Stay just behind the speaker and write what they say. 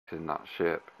in that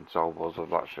ship and salvos of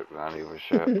that ship than any other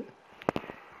ship. And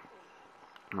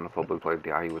I probably played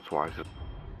the Iowa twice.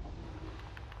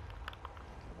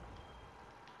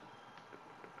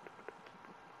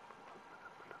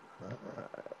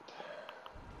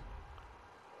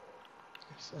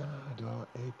 Do I want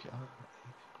AP?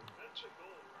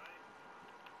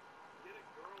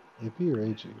 AP or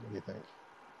AG? What do you think?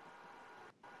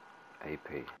 AP.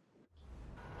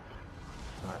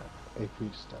 Alright, AP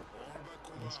step.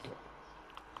 Let's go.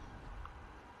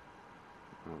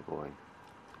 Oh boy.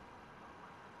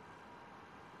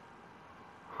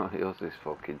 Yours is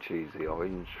fucking cheesy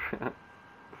orange.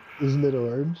 Isn't it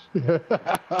orange?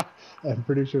 I'm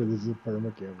pretty sure this is a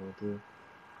perma camo too.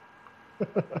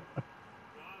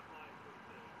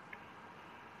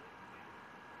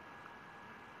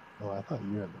 Oh, I thought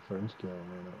you had the French camo,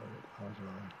 man. I was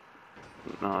wrong.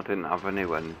 No, I didn't have any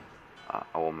when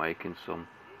I was making some.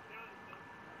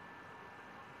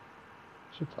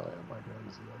 Should probably have my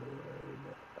guns the other way,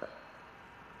 but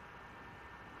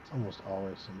it's almost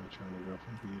always somebody trying to go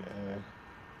from B to A.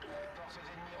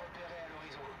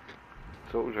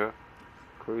 Soldier,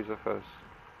 cruiser first.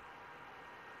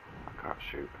 I can't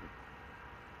shoot him.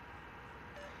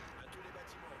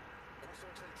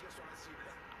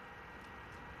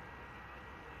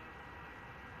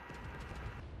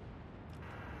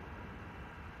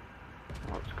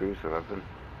 What's cruiser, Evan?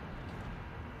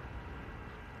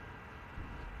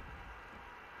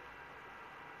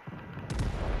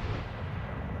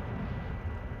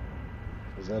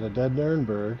 Is that a dead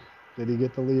Nuremberg? Did he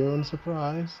get the Lyon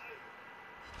surprise?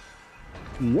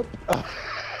 Yep.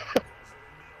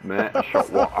 Mate, I shot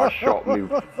what?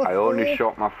 I only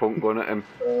shot my front gun at him.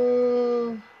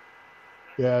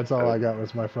 Yeah, that's all I got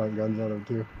was my front guns on him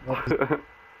too. Oh.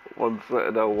 One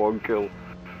Citadel, one kill.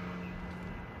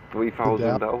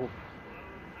 3,000 health.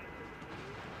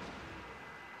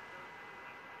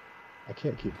 I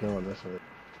can't keep going this way.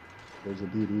 There's a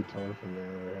DD tower from there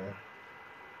over here.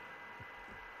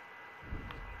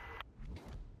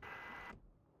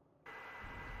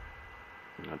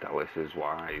 No, Dallas is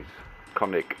wise.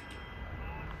 Conic.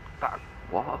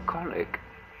 What a Conic?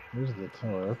 There's the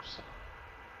torps.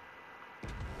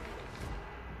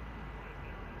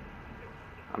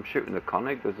 I'm shooting the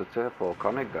Conic. There's a tier 4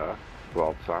 Conic there.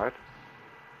 Broadside.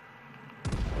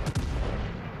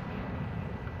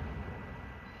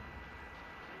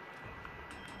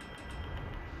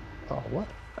 Oh, what?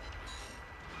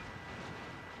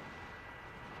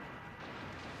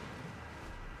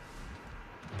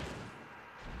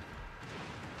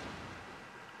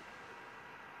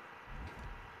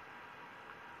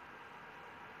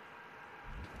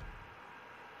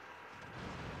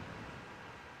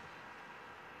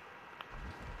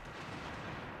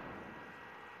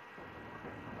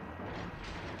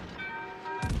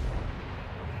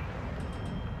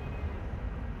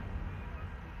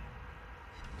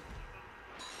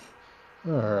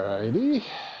 Alrighty.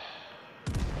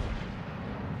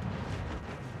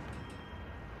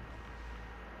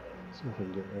 See if we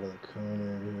can get rid of the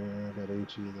corner here. I got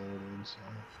HE loaded, so.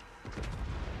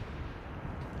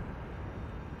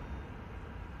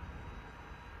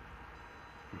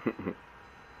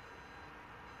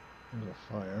 There's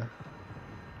a fire.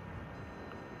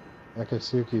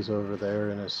 Akatsuki's over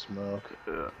there in his smoke.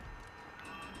 Yeah.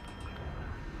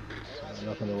 So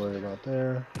nothing to worry about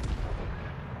there.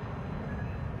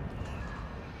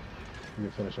 You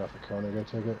can finish off the Koenig, I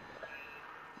take it?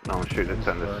 No, I'm shooting at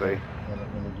Tennessee. I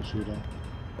don't need to shoot him.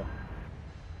 Okay.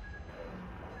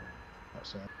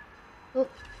 That's it. Oh!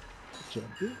 Good job,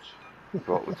 bitch.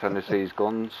 Brought the Tennessee's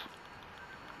guns.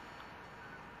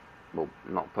 Well,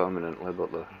 not permanently,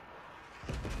 but the...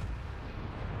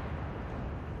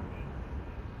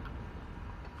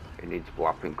 He needs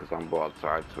blapping because I'm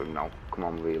broadside to him now. Come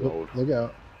on, reload. Look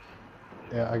out.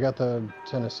 Yeah, I got the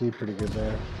Tennessee pretty good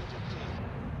there.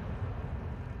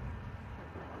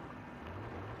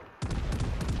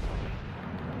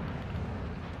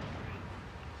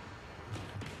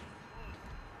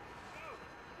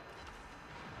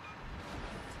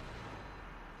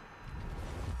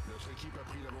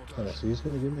 Tennessee's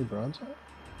gonna give me broadside?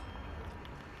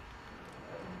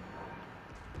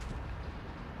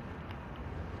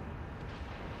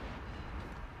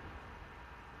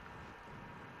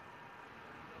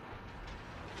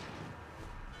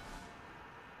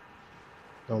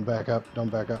 Don't back up, don't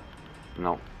back up.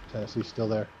 No. Tennessee's still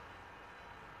there.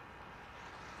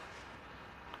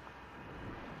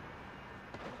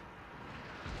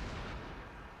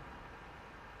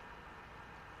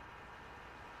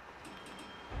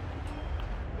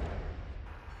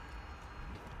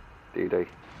 DD.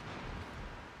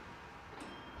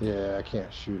 Yeah, I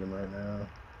can't shoot him right now.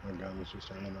 My gun's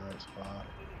just aren't in the right spot.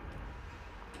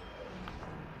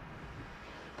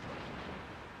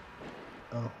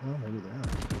 Oh, well, maybe they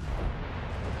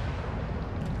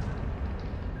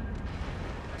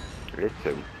are. Hit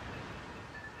him.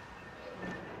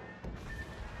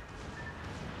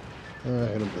 I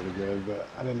hit him pretty good, but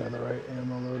I didn't have the right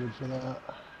ammo loaded for that.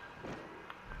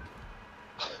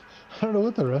 I don't know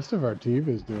what the rest of our team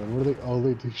is doing. We're the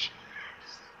only two ships.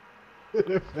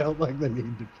 It felt like the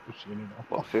need to push in and all.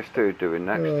 What's this dude doing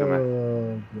next to me?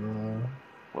 Oh, God.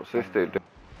 What's this dude doing?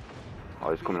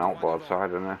 Oh, he's coming out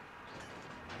broadside, isn't he?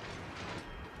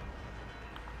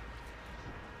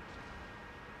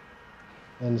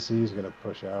 NC's going to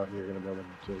push out, and you're going to be able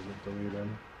to delete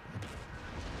him.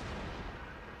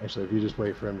 Actually, if you just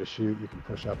wait for him to shoot, you can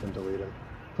push up and delete him.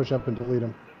 Push up and delete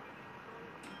him.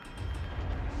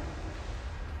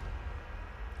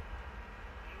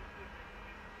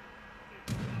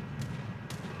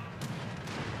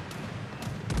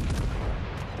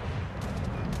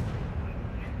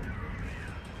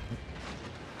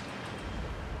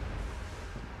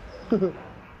 That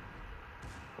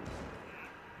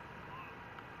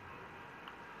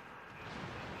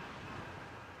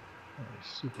was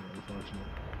super unfortunate.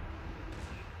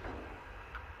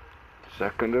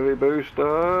 Secondary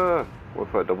booster! What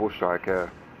for a double strike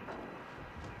here?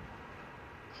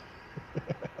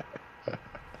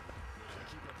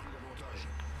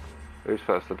 Who's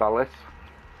first, the Dallas?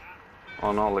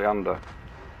 Oh no, Leander.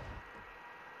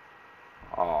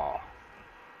 Oh.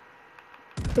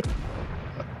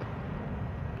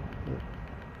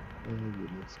 Oh,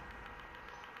 goodness.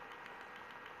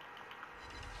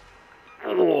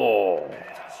 Oh.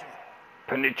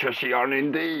 Penetration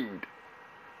indeed.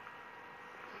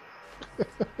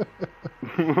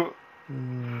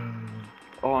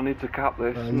 Oh, I need to cap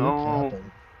this. No.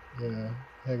 Yeah,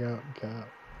 hang out and cap.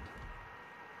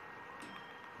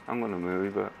 I'm gonna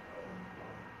move it.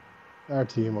 Our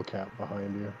team will cap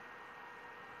behind you.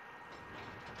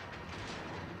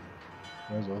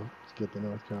 Might as well get to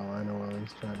North Carolina while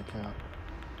he's trying to cap.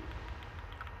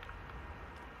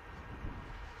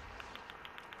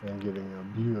 And getting a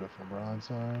beautiful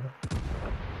broadside.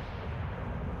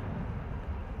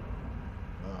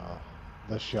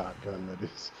 The shotgun that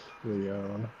is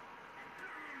Lyon.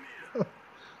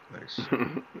 Nice.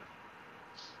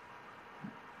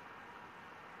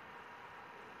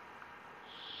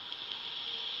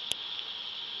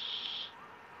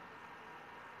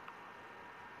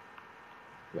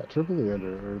 Yeah, triple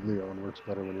Leander or Lyon works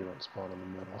better when you don't spawn in the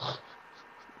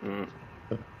middle.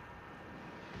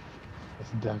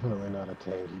 It's definitely not a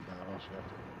tanky battleship.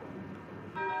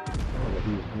 Oh, but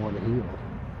he's born to heal.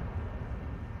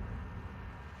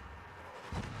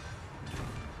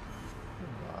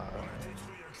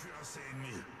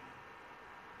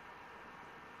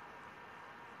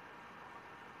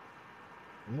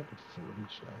 Yep, 40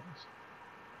 shots.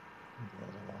 That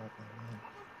was a lot,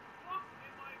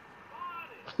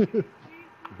 man.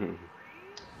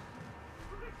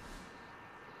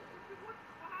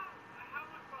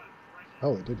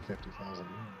 Oh, it did 50,000.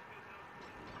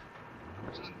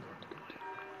 Which is not good.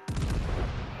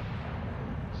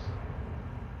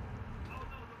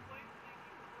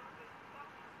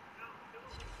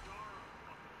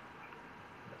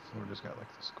 Yeah, Florida's got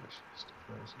like the squishiest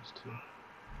prices too.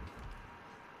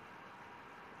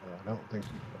 I don't think you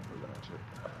can overmatch it.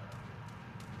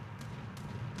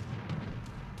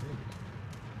 Maybe.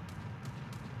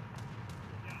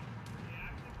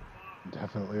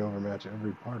 Definitely overmatch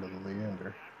every part of the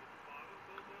Leander.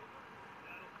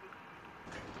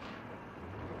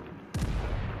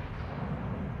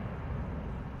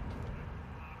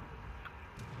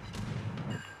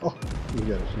 Oh, you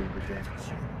gotta shoot it again.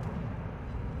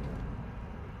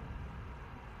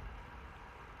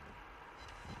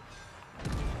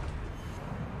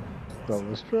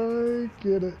 Double strike,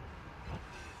 get it.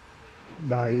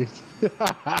 Nice.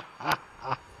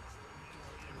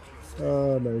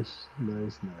 Oh, nice.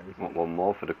 Want one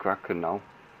more for the Kraken now?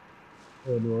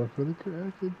 One more for the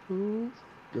Kraken, fools.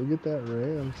 Go get that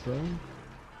ram, son.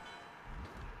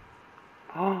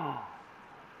 Oh.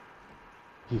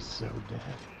 He's so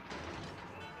dead.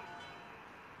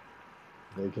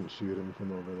 They can shoot him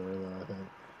from over there, though, I think.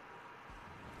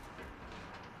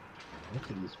 Look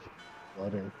at he's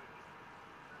flooding.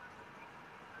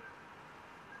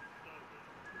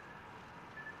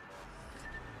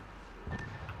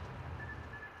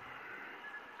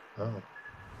 Oh.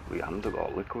 Leander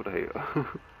got liquidated.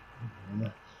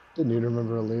 Didn't even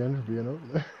remember a Leander being over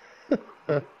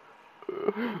there.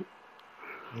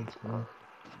 That's funny.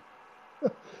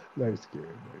 Nice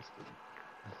game.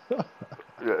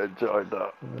 Yeah, enjoyed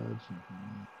that.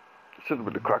 Should have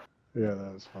been a crack. Yeah,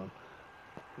 that was fun.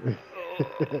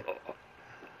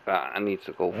 I need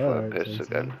to go for a Alright, piss Sensei.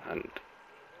 again, and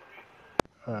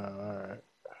Alright.